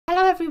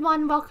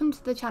everyone, welcome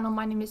to the channel.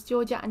 My name is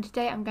Georgia and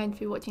today I'm going to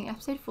be watching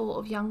episode 4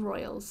 of Young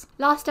Royals.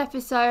 Last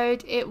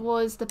episode it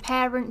was the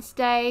parents'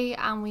 day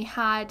and we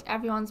had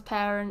everyone's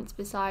parents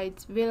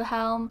besides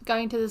Wilhelm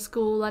going to the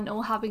school and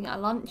all having a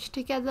lunch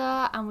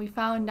together, and we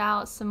found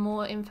out some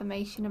more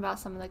information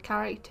about some of the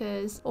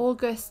characters.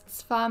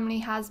 August's family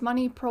has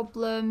money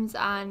problems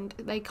and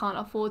they can't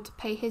afford to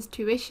pay his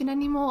tuition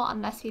anymore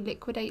unless he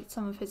liquidates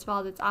some of his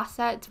father's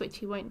assets, which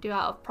he won't do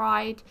out of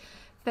pride.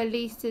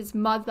 Felice's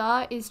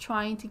mother is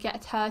trying to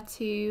get her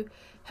to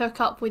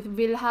hook up with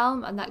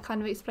Wilhelm, and that kind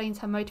of explains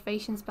her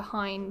motivations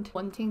behind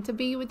wanting to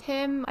be with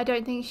him. I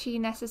don't think she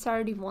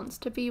necessarily wants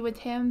to be with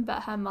him,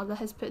 but her mother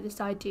has put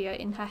this idea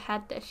in her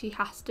head that she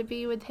has to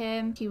be with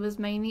him. She was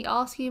mainly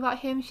asking about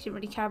him. She didn't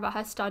really care about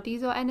her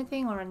studies or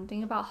anything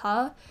about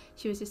her.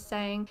 She was just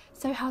saying,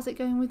 so how's it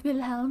going with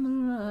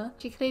Wilhelm?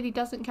 She clearly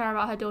doesn't care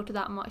about her daughter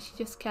that much. She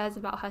just cares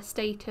about her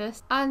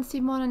status. And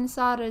Simon and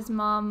Sarah's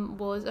mum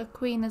was a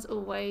queen as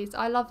always.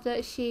 I love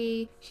that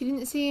she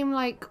didn't seem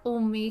like all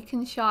meek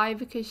and shy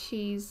because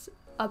she's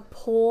a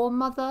poor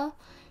mother.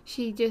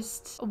 She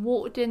just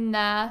walked in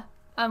there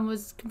and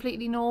was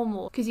completely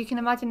normal, because you can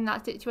imagine in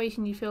that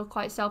situation you feel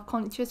quite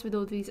self-conscious with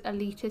all these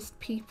elitist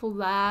people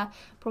there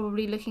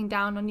probably looking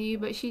down on you,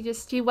 but she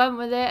went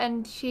with it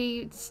and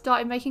she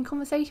started making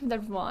conversation with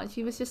everyone.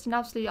 She was just an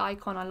absolute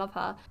icon. I love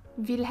her.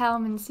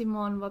 Wilhelm and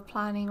Simon were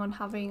planning on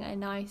having a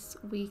nice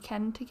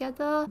weekend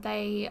together.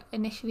 They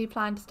initially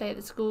planned to stay at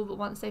the school, but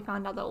once they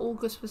found out that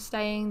August was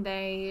staying,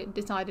 they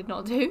decided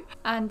not to.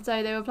 And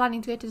so they were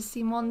planning to go to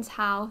Simon's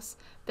house,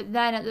 but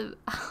then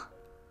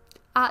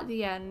at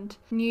the end,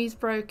 news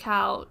broke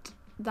out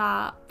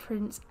that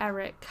Prince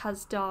Eric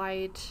has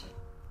died.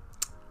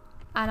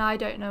 And I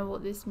don't know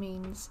what this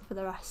means for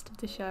the rest of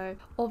the show.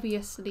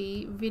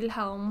 Obviously,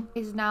 Wilhelm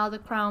is now the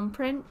crown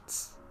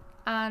prince,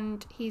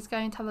 and he's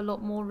going to have a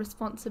lot more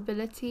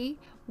responsibility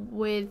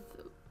with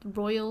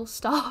royal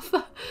stuff.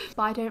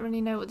 But I don't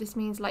really know what this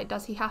means. Like,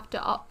 does he have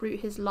to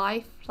uproot his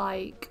life,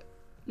 like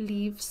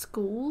leave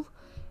school?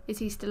 Is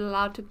he still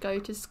allowed to go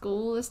to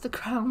school as the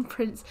crown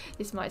prince?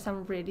 This might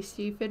sound really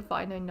stupid, but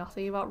I know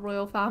nothing about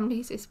royal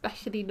families,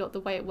 especially not the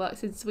way it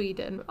works in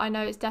Sweden. I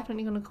know it's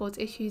definitely going to cause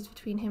issues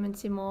between him and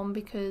Simon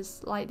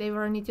because, like, they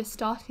were only just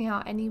starting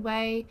out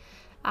anyway.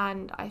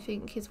 And I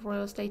think his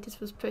royal status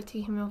was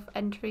putting him off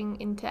entering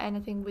into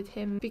anything with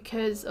him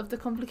because of the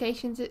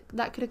complications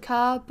that could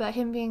occur. But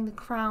him being the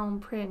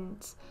crown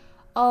prince,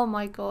 oh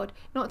my god,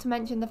 not to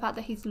mention the fact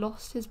that he's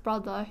lost his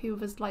brother, who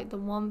was like the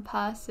one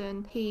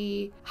person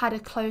he had a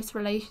close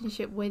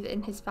relationship with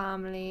in his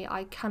family.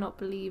 I cannot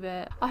believe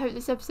it. I hope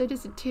this episode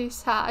isn't too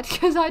sad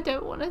because I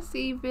don't want to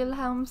see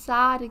Wilhelm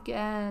sad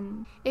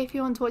again. If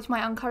you want to watch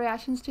my uncut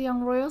reactions to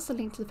Young Royals, the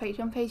link to the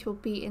Patreon page will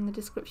be in the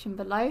description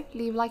below.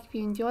 Leave a like if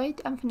you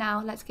enjoyed, and for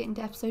now, let's get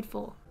into episode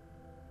 4.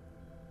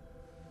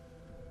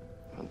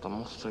 Vänta,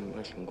 måste jag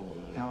verkligen gå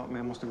nu? Ja, men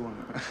jag måste gå nu.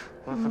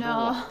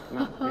 No.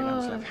 Men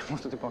Wilhelm, släpp. Jag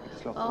måste tillbaka till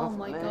slottet. Oh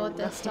my god,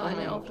 they're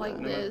starting it off like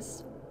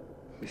this.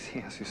 Vi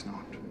ses ju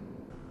snart.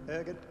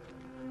 Höger.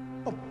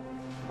 Upp.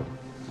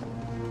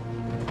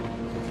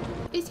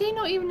 Is he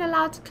not even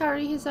allowed to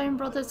carry his own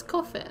brother's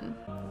coffin?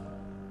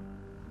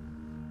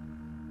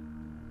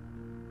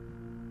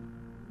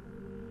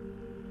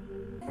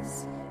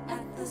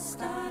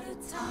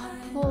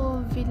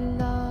 Poor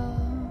Villa.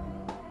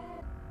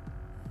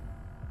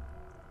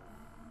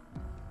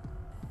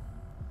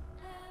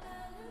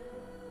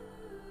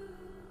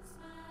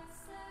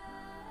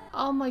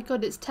 Oh my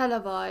god, it's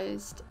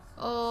televised.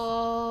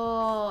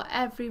 Oh,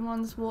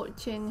 everyone's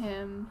watching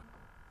him.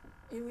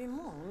 Jo,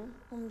 imorgon,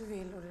 om du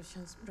vill och det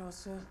känns bra,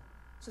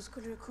 så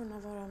skulle du kunna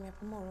vara med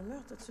på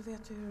morgonmötet, så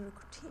vet du hur det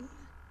går till.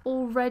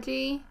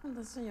 Already?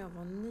 Ända sedan jag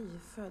var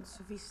nyfödd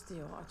så visste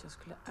jag att jag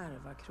skulle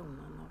ärva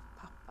kronan av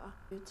pappa.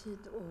 Det är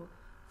tid att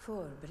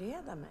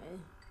förbereda mig.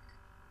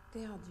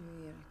 Det hade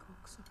ju Erik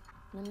också.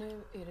 Men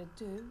nu är det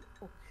du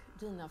och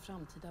dina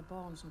framtida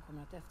barn som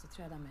kommer att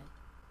efterträda mig.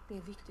 Det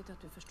är viktigt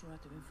att du förstår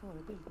att du är en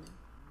förebild nu.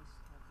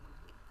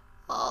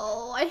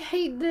 Oh, I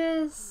hate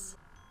this.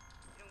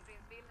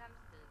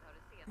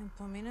 En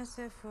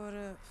påminnelse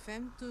för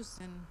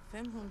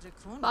 5,500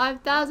 kronor.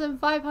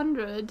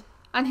 5,500?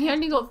 And he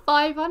only got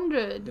 500?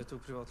 Jag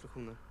tog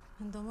privatlektioner.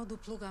 Men de har du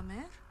pluggat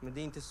mer? Men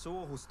det är inte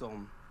så hos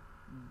dem.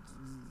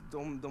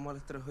 De har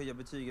lättare att höja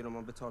betygen om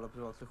man betalar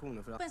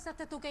privatlektioner för att...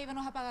 Pensaste tú que iban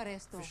a pagar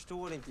esto?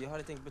 Förstår inte, jag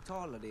hade tänkt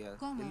betala det.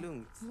 Det är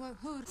lugnt.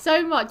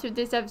 So much of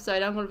this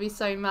episode I'm going to be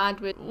so mad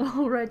with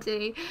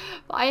already.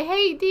 But I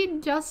hate the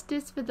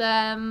injustice for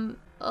them.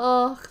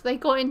 Ugh, they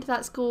got into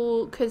that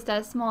school because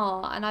they're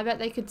smart, and I bet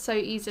they could so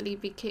easily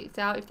be kicked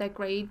out if their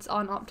grades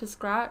aren't up to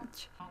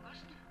scratch.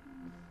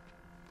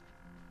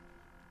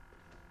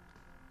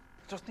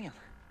 Drottningen.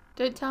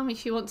 Don't tell me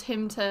she wants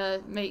him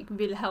to make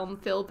Wilhelm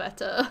feel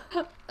better.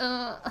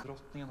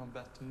 Drottningen har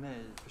bett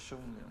mig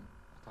personligen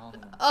att ta hand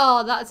om honom.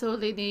 Oh, that's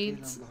all he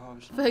needs.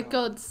 For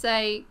God's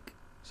sake.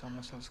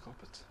 Samla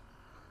sällskapet.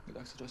 Det är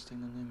dags att rösta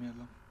in en ny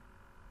medlem.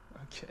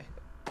 Okej.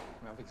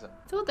 kommer jag fixa.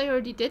 I thought they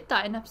already did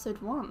that in episode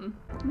 1.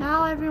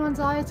 Now everyone's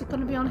eyes are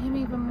going to be on him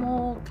even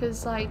more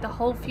because like the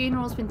whole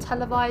funeral's been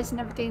televised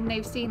and everything.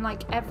 They've seen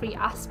like every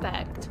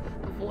aspect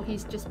of what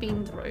he's just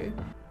been through.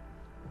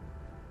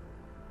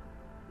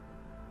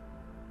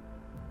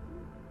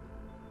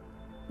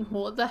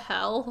 What the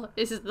hell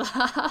is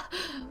that?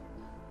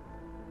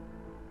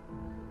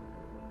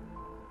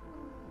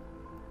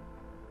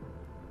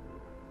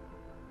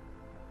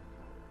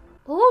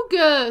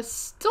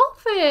 August, stop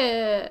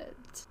it!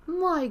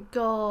 My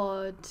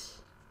god.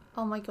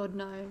 Oh my god,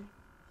 no.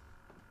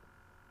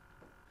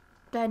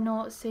 They're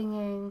not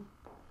singing.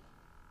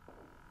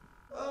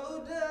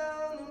 Oh,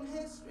 down in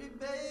history,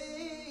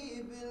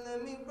 baby,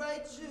 let me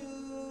write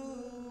you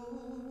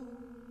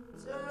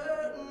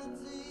eternity.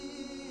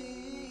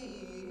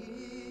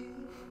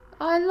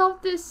 I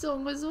love this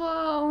song as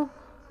well.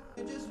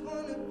 You just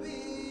wanna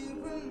be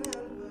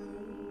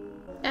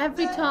remembered.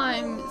 Every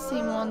time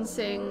Simon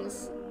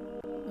sings,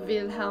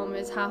 Wilhelm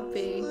is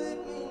happy.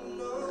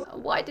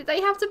 Why did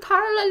they have to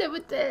parallel it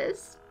with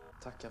this?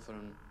 Tacka för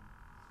den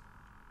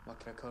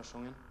vackra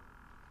körsången.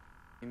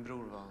 Min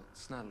bror var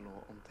snäll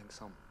och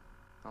omtänksam.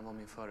 Han var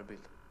min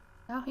förebild.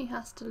 Now he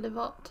has to live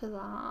up to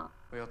that.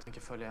 Och jag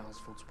tänker följa hans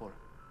fotspår.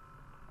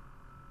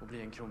 Och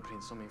bli en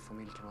kronprins som min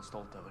familj kan vara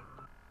stolt över.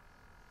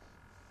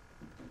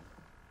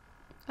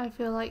 I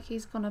feel like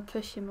he's gonna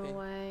push him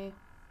away.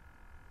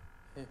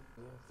 Hej,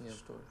 jag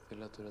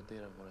vill att du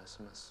raderar våra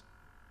sms.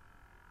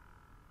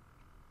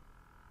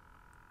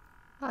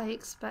 I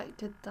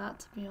expected that,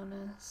 to be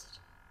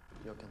honest.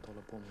 Jag kan inte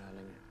hålla på med det här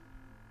längre.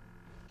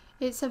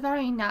 It's a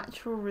very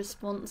natural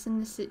response in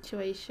this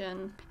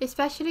situation,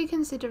 especially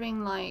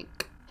considering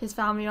like his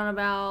family on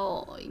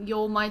about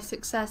you're my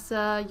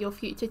successor, your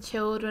future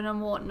children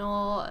and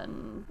whatnot,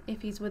 and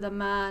if he's with a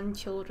man,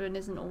 children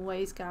isn't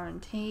always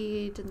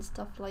guaranteed and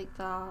stuff like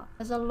that.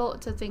 There's a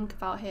lot to think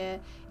about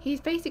here.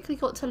 He's basically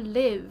got to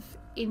live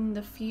in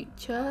the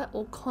future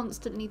or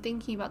constantly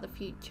thinking about the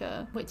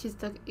future, which is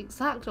the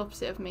exact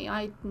opposite of me.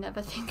 I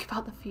never think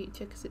about the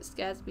future because it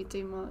scares me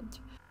too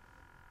much.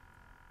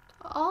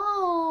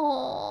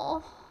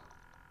 Oh,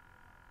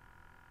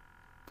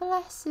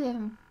 bless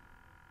him.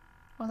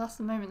 Well, that's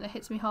the moment that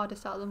hits me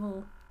hardest out of them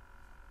all.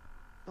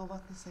 Lova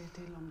att ni säger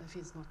till om det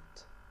finns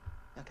något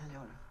jag kan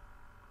göra.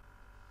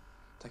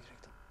 Tack,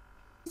 rektor.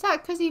 Is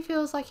that because he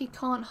feels like he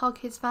can't hug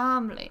his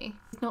family?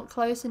 He's not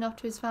close enough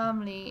to his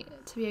family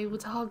to be able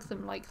to hug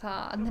them like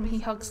that, and then he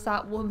hugs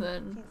that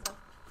woman.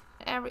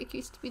 Eric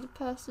used to be the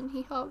person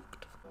he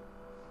hugged.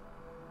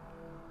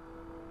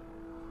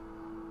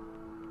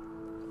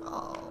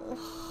 Oh.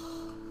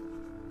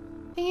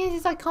 Thing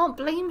is I can't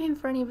blame him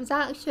for any of his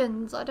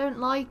actions. I don't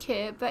like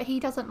it, but he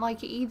doesn't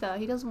like it either.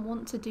 He doesn't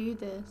want to do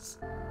this.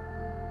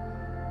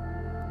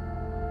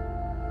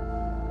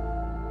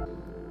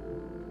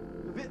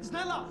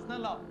 Snälla!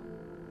 Snälla!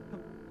 Kan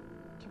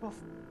jag bara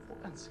få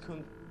en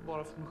sekund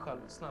bara för mig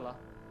själv? Snälla.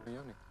 Vad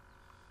gör ni?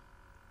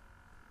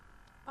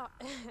 Ja,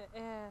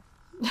 en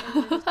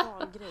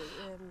ritualgrej.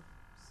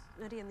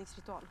 En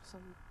reningsritual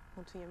som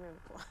hon tvingar mig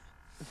på.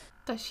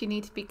 Does she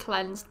need to be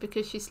cleansed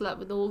because she slept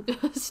with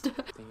August? Det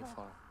är ingen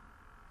fara.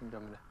 Jag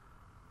glömmer det.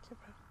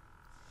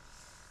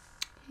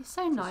 He's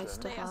so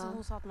nice to Nej, alltså her.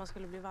 hon sa att man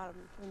skulle bli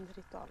varm under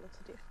ritualen.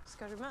 Så det.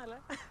 Ska du med eller?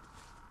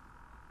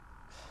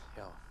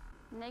 Ja.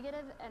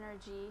 Negative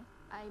energy,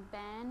 I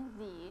ban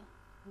thee.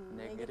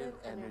 Negative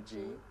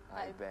energy,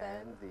 I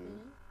ban thee.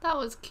 That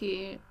was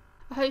cute.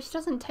 I hope she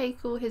doesn't take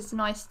all his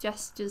nice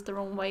gestures the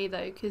wrong way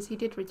though, because he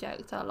did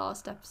reject her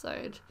last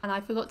episode. And I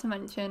forgot to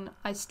mention,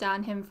 I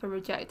stan him for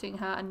rejecting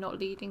her and not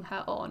leading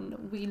her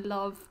on. We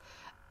love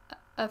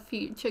a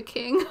future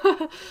king.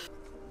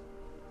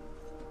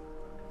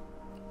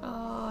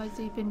 Oh, has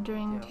he been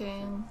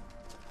drinking?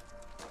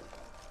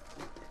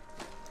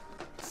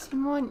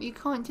 Simon, you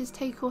can't just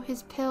take all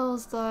his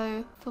pills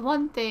though. For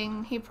one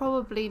thing, he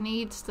probably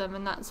needs them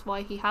and that's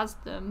why he has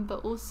them,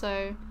 but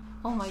also...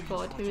 Oh my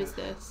god, who is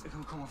this?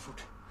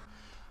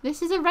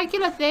 This is a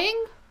regular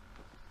thing?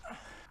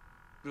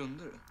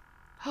 Blundar du?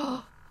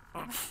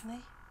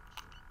 Nej.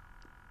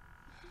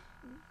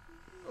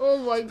 Oh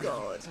my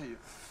god.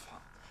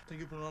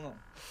 Tänker på någon annan?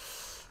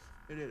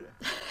 Är det det?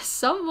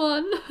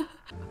 Someone.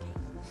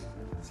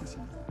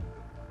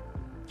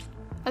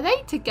 Are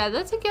they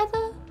together?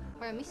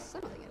 Har jag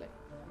missat någonting eller?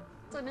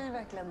 Så ni är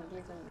verkligen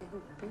liksom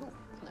ihop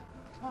nu?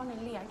 Har ni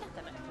legat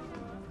eller?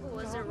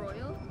 Was it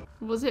royal?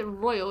 Was it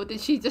royal,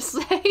 did she just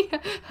say?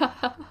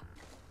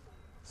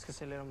 Ska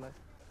sälja dem där.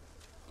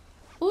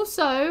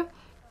 Also,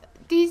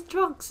 these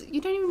drugs,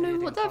 you don't even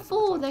know what they're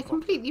for. They're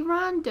completely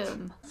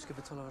random. Du ska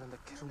betala varenda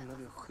krona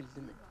du har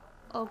skyldig mig.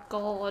 Oh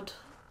god.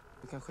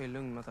 Du kanske är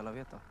lugn med att alla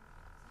vet det.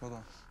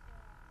 Vadå?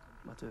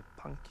 Att du är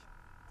pank.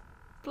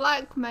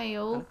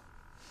 Blackmail.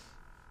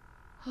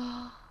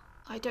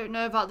 I don't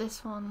know about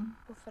this one.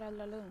 På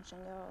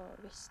föräldralunchen, jag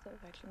visste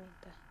verkligen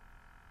inte.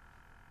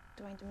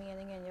 Det var inte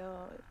meningen,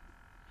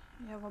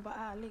 jag var bara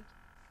ärlig.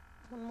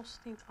 Man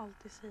måste inte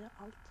alltid säga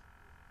allt.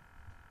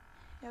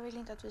 Jag vill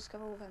inte att vi ska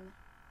vara ovänner.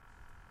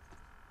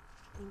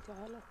 Inte jag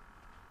heller.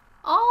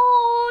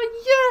 Oh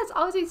yes!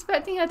 I was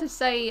expecting her to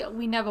say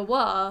we never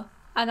were.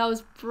 And I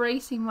was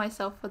bracing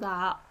myself for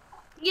that.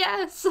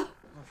 Yes!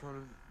 Varför har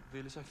du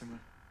Willy käkat med?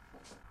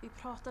 Vi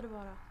pratade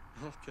bara.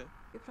 Okej.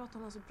 Vi pratade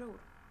om hans bror.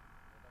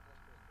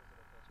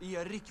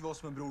 Erik var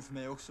som en bror för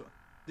mig också.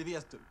 Det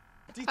vet du.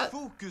 Ditt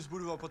fokus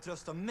borde vara på att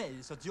trösta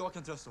mig så att jag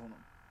kan trösta honom.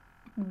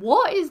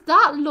 What is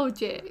that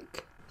logic?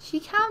 She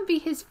can be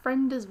his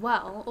friend as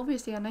well.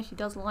 Obviously, I know she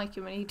doesn't like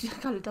him and he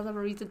just kind of does have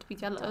a reason to be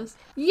jealous.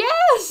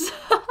 Yes!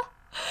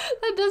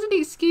 That doesn't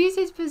excuse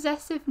his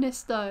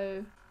possessiveness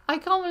though. I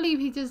can't believe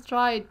he just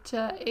tried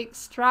to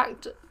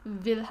extract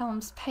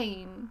Wilhelm's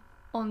pain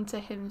onto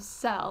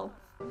himself.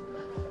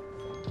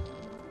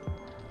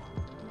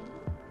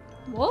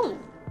 Whoa.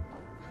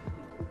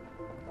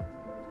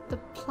 The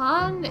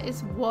plan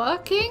is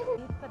working?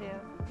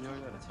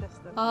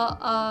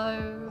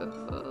 Uh-oh.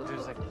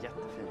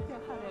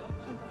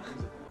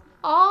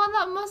 Oh,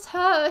 that must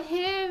hurt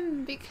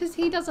him because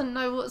he doesn't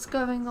know what's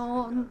going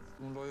on.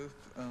 Hon la ju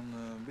upp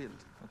en bild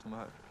att hon var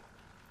här.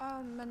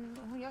 Ja, men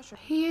hon gör så.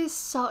 He is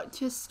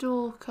such a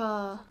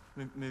stalker.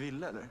 Med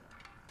Ville eller?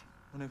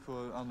 Hon är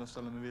på andra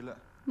ställen med Ville.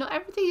 Not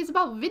everything is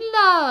about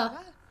Villa.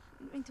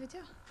 Inte vet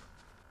jag.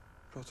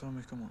 Pratar de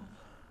mycket om honom?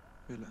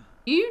 Ville.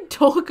 You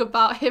talk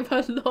about him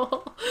a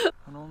lot.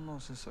 Har någon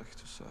någonsin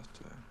sagt hur söt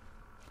du är?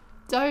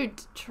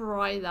 Don't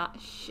try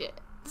that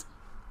shit.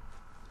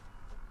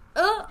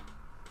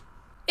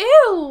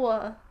 Ew!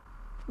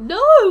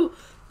 No!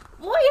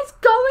 What is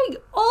going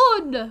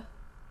on?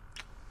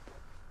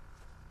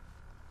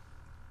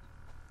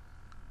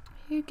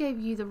 Who gave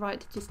you the right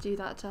to just do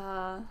that to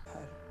her?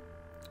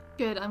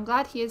 Good, I'm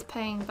glad he is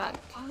paying back.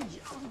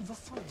 Aj, vad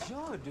fan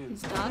gör du?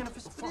 His dad.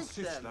 Vad fan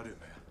sysslar du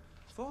med?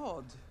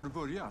 Vad? Har du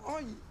börjat?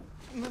 Aj,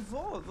 men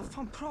vad? Vad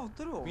fan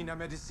pratar du om? Mina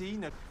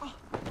mediciner.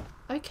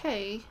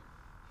 Okay.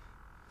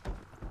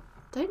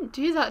 Don't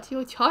do that to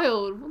your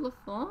child. What the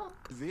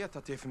fuck? Du vet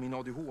att det är för min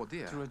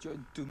ADHD. Tror att jag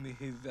är dum i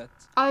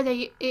huvudet? Oh,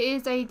 it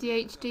is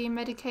ADHD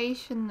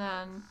medication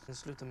then. Jag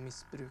slutar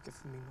missbruka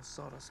för min och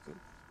Saras skull.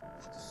 Du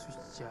är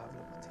så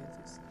jävla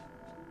patetisk.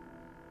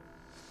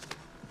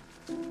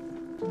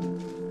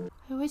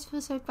 I always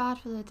feel so bad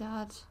for the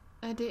dad.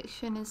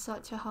 Addiction is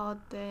such a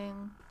hard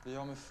thing. Vi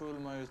har med full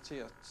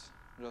majoritet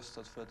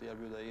röstat för att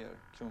erbjuda er,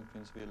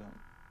 kronprins Wilhelm,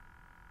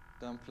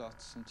 den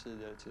plats som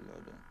tidigare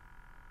tillhörde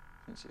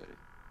prins Erik.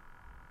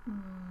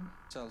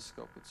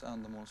 Sällskapets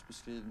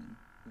ändamålsbeskrivning.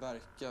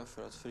 Verka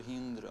för att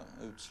förhindra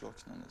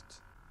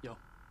utslocknandet. Ja,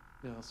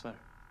 jag svär.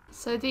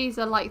 So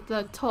these are like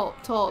the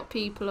top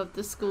people of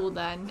the school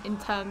then in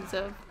terms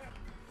of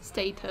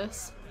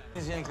status. Det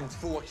finns egentligen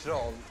 2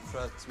 krav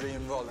för att bli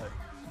invald här.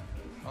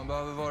 Man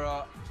behöver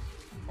vara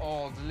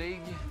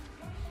adlig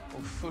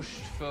och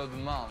förstfödd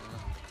man.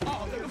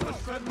 Adlig och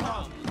förstfödd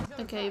man!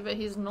 Okay, but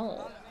he's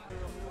not.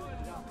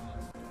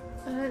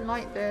 I don't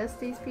like this.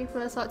 These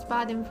people are such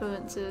bad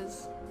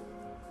influences.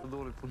 Jag är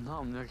dålig på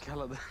namn. Jag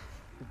kallade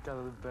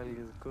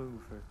Belgiens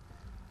kung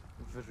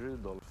för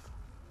Rudolf.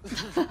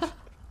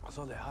 Jag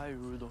sa det, hej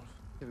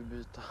Rudolf. Ska vi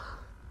byta?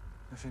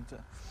 Varför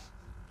inte?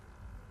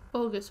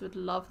 August would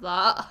love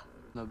that.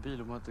 När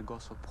bilen man inte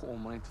gasar på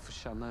om man inte får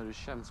känna hur det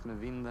känns med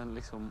vinden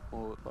liksom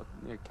och bara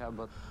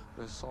nercabbat.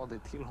 Och jag sa det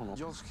till honom.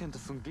 Jag ska inte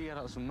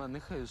fungera som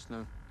människa just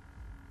nu.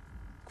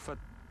 För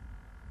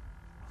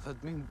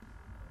att min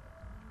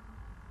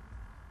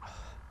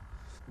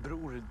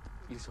bror är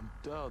liksom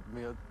död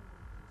med.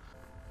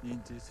 Det är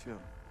inte ditt fel.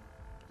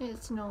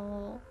 It's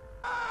not.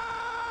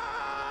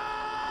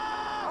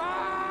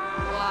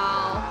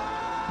 Wow.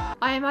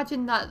 I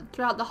imagine that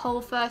throughout the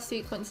whole first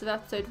sequence of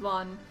episode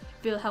 1,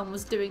 Wilhelm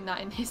was doing that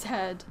in his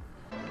head.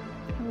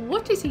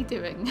 What is he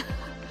doing?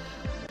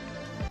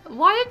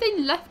 Why have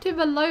they left him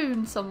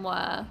alone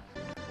somewhere?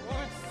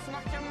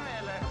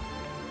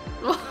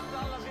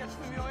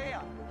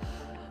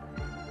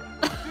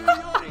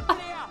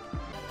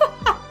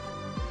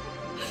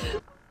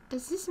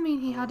 Does this mean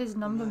he had his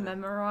number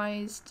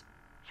memorized?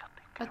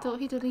 I thought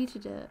he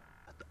deleted it.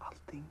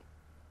 Allting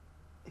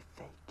är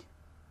fake.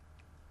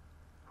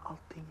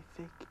 Allting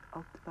är fake.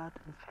 Allt i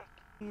världen är fake.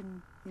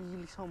 Det är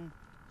liksom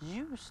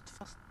ljust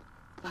fast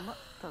på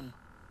natten.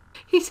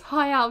 He's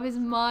high out of his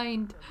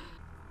mind.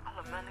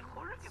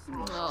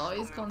 Oh,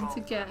 he's gone to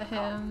get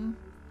him.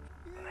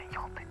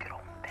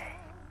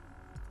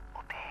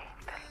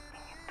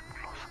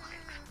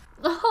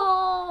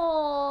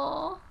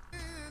 Oh.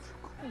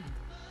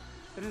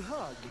 Är du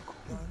hög?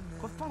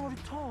 Vad fan har du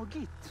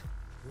tagit?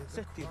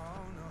 Sätt dig upp.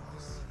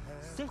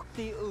 Sätt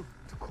dig upp.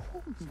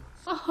 Kom.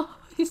 Oh,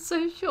 he's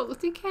so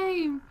shocked he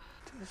came.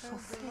 Du är så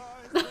fin.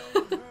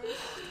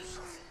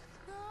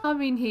 I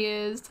mean, he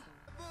is.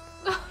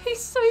 He's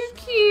so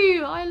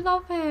cute. I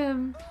love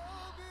him.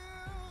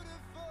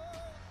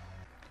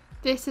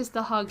 This is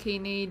the hug he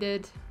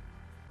needed.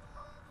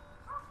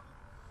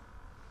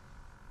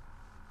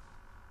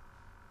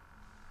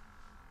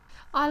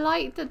 I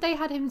like that they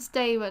had him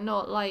stay but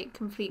not like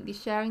completely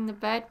sharing the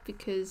bed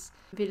because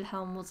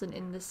Wilhelm wasn't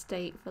in the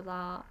state for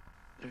that.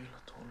 Jag vill ha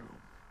 12 rum.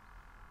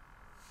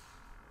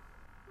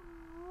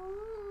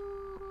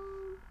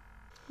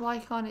 Why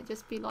can't it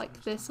just be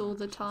like this all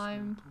the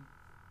time?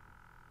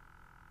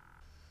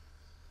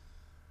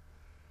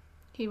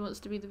 He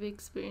wants to be the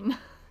big spoon.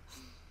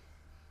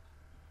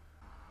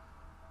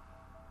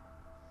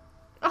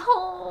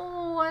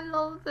 Oh, I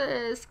love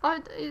this.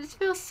 It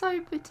feels so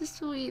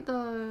bittersweet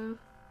though.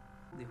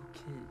 Det är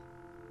okej.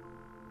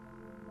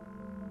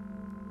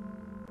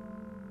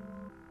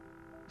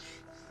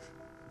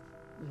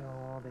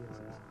 Ja, det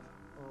gör jag.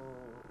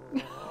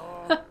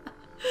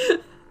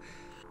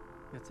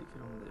 Jag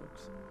tycker om dig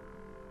också.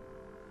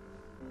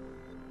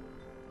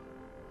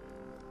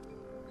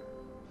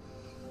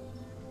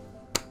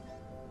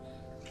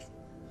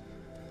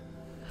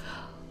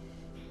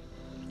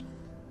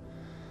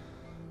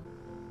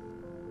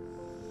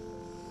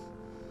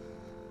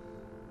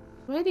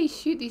 The way they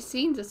shoot these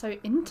scenes are so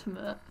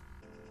intimate.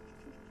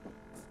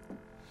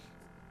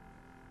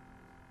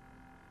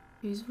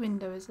 Whose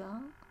window is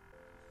that?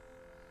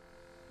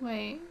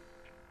 Wait.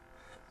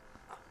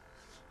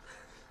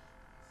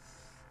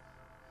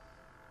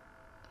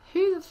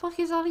 Who the fuck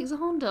is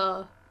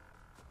Alexander?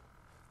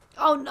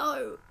 Oh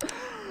no!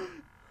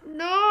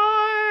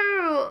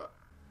 No!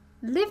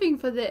 Living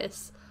for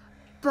this,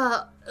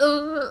 but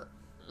no,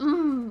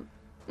 no,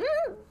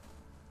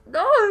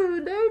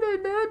 no,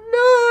 no,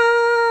 no!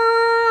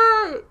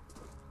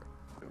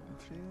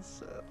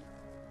 Prinsess.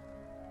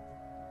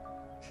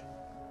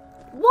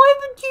 Why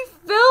would you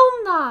film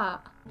that?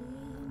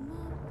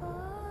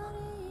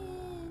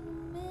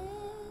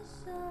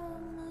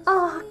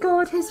 Oh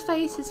god, his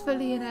face is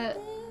fully in it.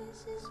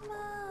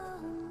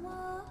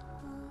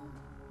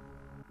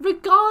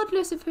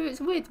 Regardless of who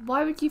it's with,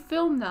 why would you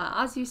film that?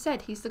 As you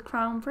said, he's the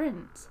crown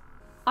prince.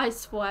 I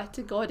swear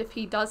to God, if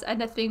he does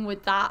anything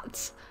with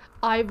that,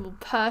 I will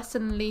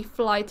personally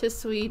fly to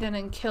Sweden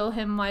and kill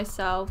him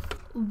myself.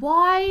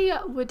 Why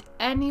would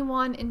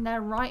anyone in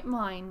their right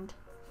mind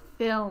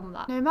film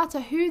that? No matter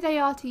who they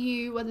are to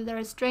you, whether they're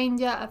a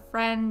stranger, a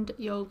friend,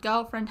 your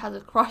girlfriend has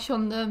a crush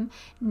on them,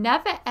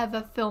 never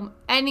ever film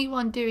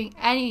anyone doing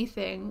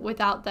anything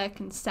without their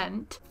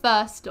consent.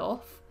 First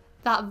off,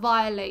 that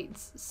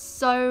violates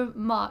so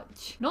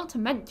much. Not to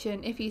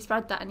mention, if he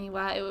spread that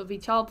anywhere, it would be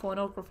child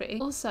pornography.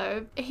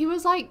 Also, he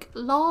was like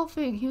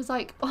laughing. He was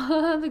like,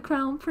 oh, the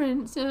crown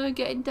prince,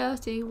 getting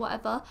dirty,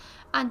 whatever.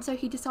 And so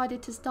he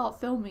decided to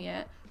start filming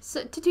it.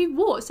 So to do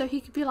what? So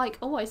he could be like,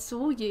 oh, I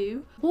saw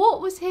you.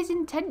 What was his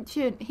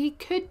intention? He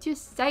could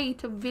just say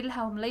to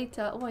Wilhelm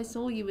later, oh, I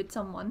saw you with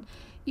someone.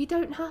 You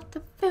don't have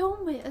to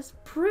film it as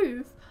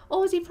proof.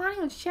 Or was he planning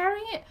on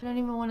sharing it? I don't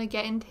even want to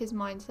get into his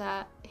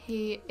mindset.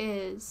 He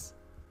is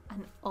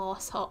an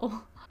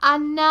arsehole.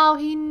 And now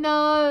he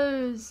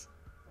knows.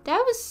 There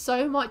was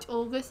so much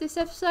August this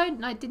episode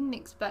and I didn't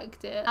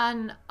expect it.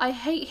 And I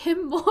hate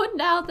him more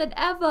now than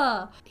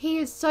ever. He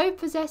is so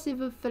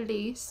possessive of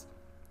Felice.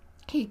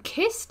 He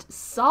kissed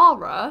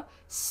Sarah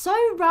so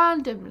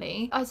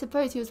randomly. I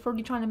suppose he was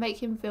probably trying to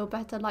make him feel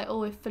better, like,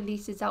 oh, if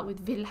Felice is out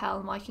with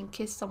Wilhelm, I can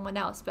kiss someone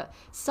else. But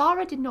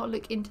Sarah did not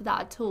look into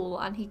that at all,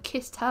 and he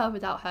kissed her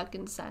without her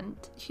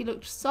consent. She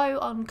looked so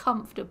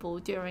uncomfortable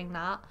during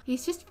that.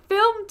 He's just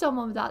filmed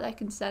someone without their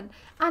consent,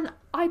 and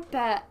I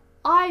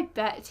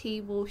bet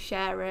he will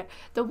share it.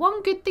 The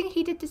one good thing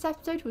he did this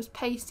episode was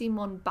pay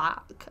Simon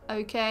back,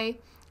 okay?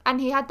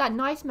 And he had that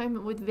nice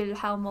moment with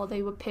Wilhelm while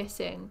they were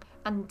pissing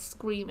and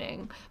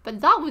screaming.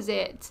 But that was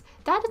it.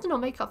 That does not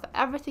make up for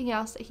everything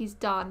else that he's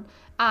done.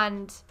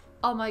 And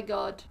oh my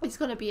god, it's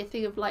going to be a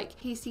thing of like,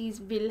 he sees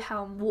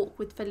Wilhelm walk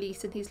with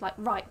Felice and he's like,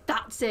 right,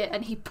 that's it.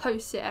 And he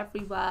posts it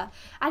everywhere.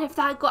 And if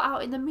that got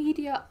out in the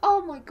media,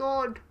 oh my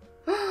god.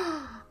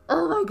 Oh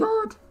my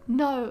god.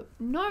 No,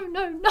 no,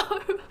 no,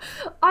 no.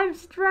 I'm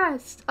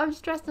stressed. I'm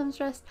stressed. I'm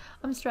stressed.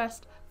 I'm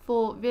stressed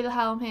for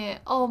Wilhelm here.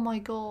 Oh my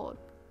god.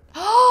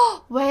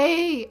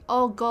 Wait,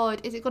 oh god,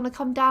 is it gonna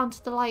come down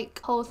to the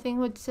like whole thing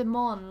with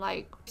Simon?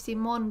 Like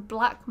Simon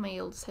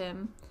blackmails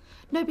him.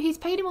 No, but he's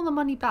paid him all the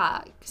money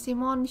back.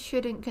 Simon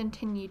shouldn't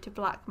continue to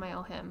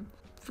blackmail him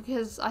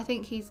because I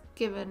think he's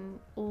given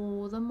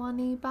all the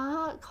money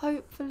back,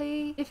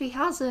 hopefully. If he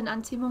hasn't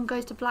and Simon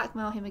goes to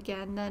blackmail him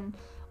again, then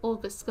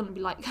August's gonna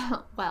be like,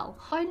 well,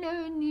 I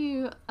never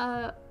knew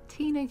a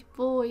teenage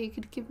boy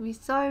could give me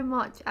so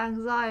much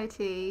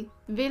anxiety.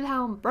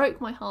 Wilhelm broke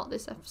my heart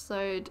this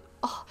episode.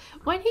 Oh,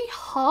 when he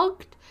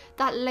hugged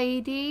that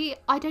lady,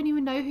 I don't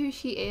even know who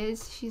she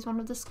is. She's one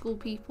of the school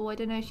people. I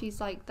don't know, she's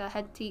like the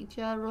head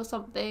teacher or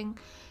something.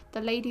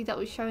 The lady that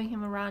was showing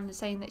him around and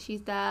saying that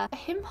she's there.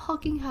 Him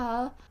hugging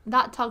her,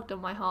 that tugged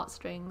on my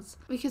heartstrings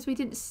because we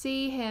didn't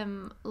see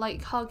him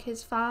like hug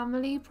his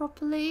family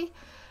properly.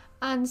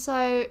 And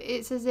so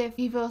it's as if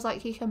he feels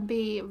like he can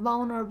be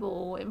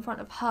vulnerable in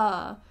front of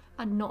her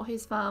and not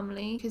his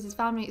family, because his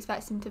family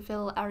expects him to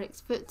fill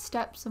Eric's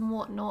footsteps and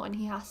whatnot, and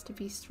he has to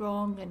be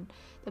strong and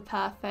the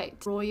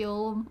perfect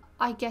royal.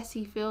 I guess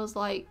he feels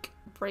like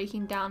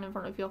breaking down in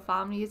front of your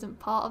family isn't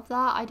part of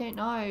that. I don't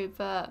know,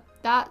 but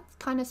that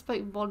kind of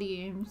spoke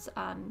volumes,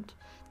 and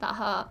that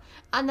hurt.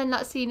 And then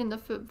that scene in the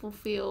football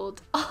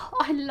field, oh,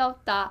 I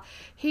loved that.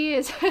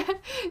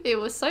 It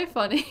was so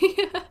funny.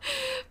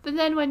 But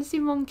then when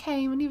Simon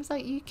came and he was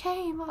like, you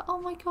came, like, oh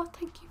my god,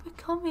 thank you for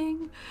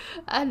coming.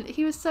 And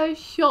he was so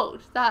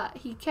shocked that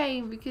he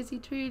came because he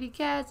truly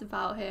cares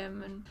about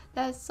him, and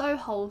they're so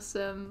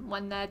wholesome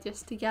when they're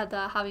just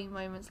together having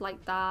moments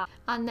like that.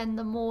 And then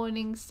the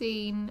morning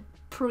scene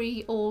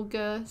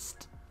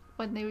pre-August,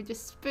 when they were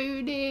just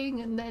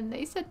spooning and then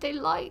they said they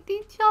liked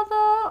each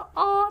other.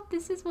 Oh,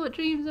 this is what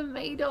dreams are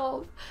made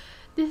of.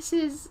 This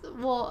is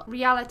what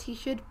reality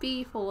should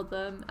be for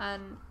them,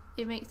 and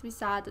it makes me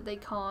sad that they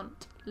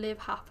can't live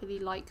happily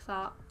like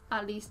that.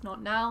 At least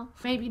not now.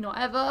 Maybe not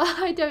ever.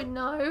 I don't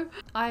know.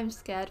 I'm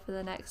scared for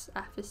the next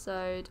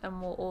episode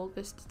and what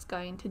August is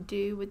going to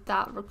do with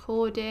that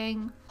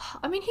recording.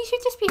 I mean, he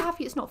should just be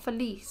happy it's not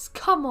Felice.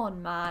 Come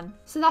on, man.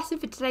 So that's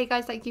it for today,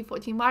 guys. Thank you for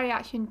watching my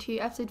reaction to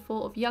episode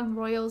 4 of Young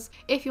Royals.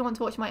 If you want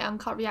to watch my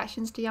uncut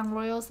reactions to Young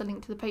Royals, the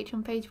link to the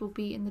Patreon page will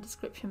be in the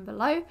description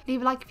below.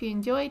 Leave a like if you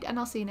enjoyed, and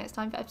I'll see you next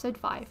time for episode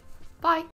 5. Bye.